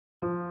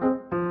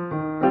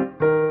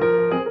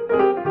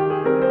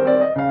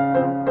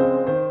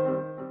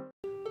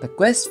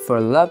quest for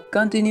love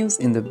continues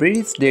in the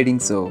British dating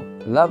show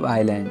Love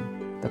Island.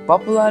 The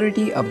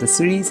popularity of the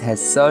series has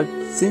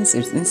surged since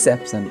its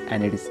inception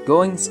and it is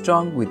going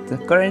strong with the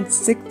current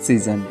 6th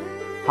season.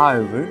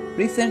 However,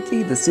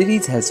 recently the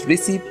series has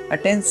received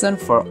attention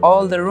for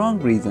all the wrong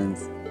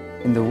reasons.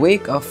 In the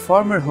wake of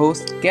former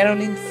host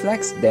Caroline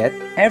Flack's death,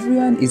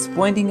 everyone is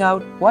pointing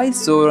out why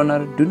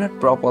showrunners do not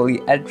properly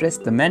address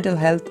the mental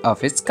health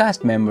of its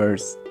cast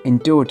members. In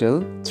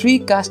total, 3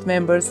 cast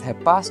members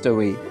have passed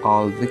away,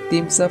 all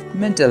victims of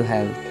mental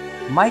health.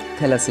 Mike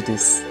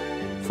Thalassitis.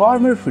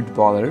 Former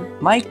footballer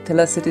Mike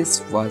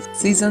Thalassitis was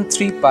Season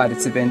 3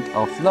 participant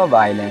of Love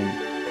Island.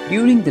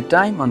 During the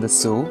time on the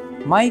show,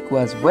 Mike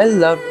was well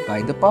loved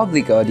by the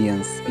public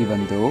audience,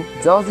 even though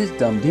judges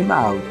dumped him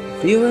out.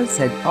 Viewers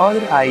had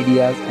other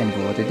ideas and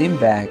voted him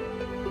back.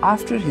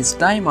 After his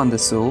time on the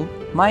show,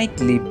 Mike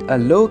lived a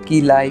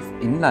low-key life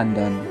in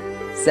London.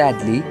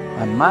 Sadly,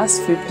 on March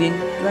 15,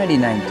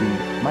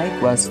 2019,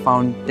 Mike was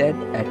found dead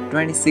at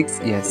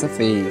 26 years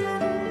of age.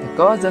 The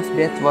cause of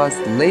death was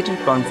later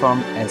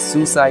confirmed as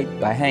suicide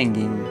by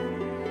hanging.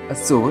 A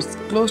source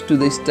close to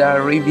the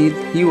star revealed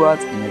he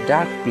was in a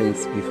dark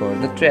place before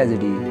the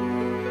tragedy.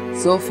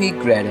 Sophie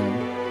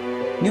Graydon.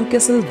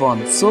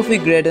 Newcastle-born Sophie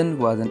Graydon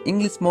was an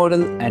English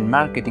model and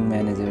marketing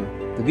manager.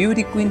 The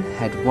beauty queen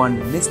had won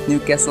Miss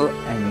Newcastle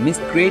and Miss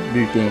Great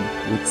Britain.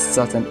 With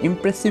such an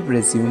impressive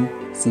resume,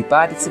 she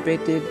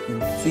participated in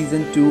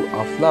Season 2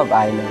 of Love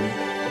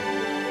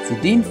Island. She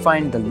didn't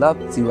find the love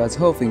she was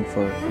hoping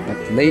for,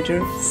 but later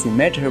she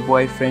met her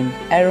boyfriend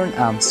Aaron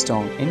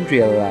Armstrong in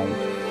real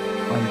life.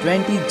 On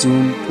 20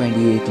 June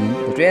 2018,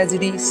 the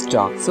tragedy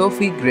struck.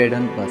 Sophie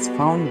Graydon was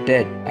found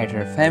dead at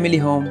her family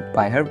home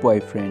by her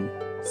boyfriend.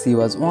 She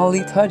was only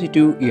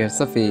 32 years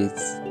of age.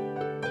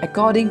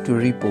 According to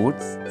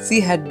reports,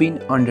 she had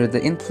been under the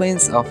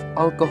influence of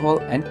alcohol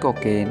and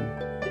cocaine.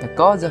 The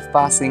cause of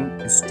passing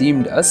is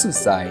deemed a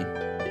suicide.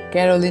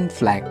 Caroline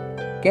Flack.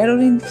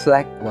 Caroline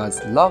Flack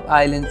was Love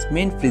Island's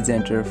main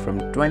presenter from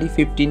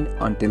 2015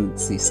 until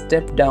she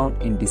stepped down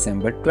in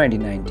December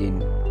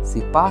 2019.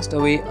 She passed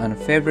away on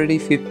February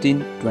 15,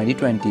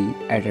 2020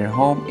 at her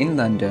home in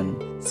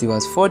London. She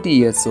was 40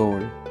 years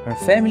old. Her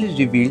family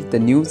revealed the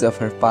news of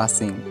her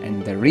passing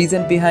and the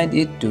reason behind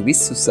it to be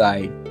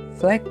suicide.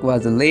 Flack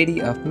was a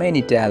lady of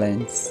many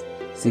talents.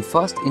 She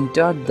first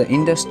entered the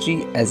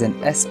industry as an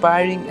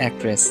aspiring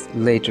actress,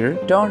 later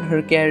turned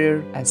her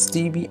career as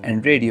TV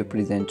and radio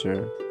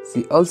presenter.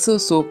 She also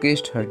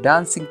showcased her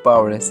dancing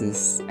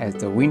prowesses as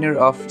the winner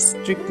of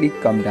Strictly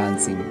Come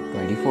Dancing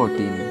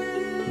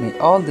 2014. May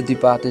all the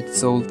departed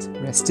souls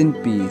rest in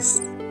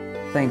peace.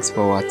 Thanks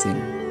for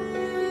watching.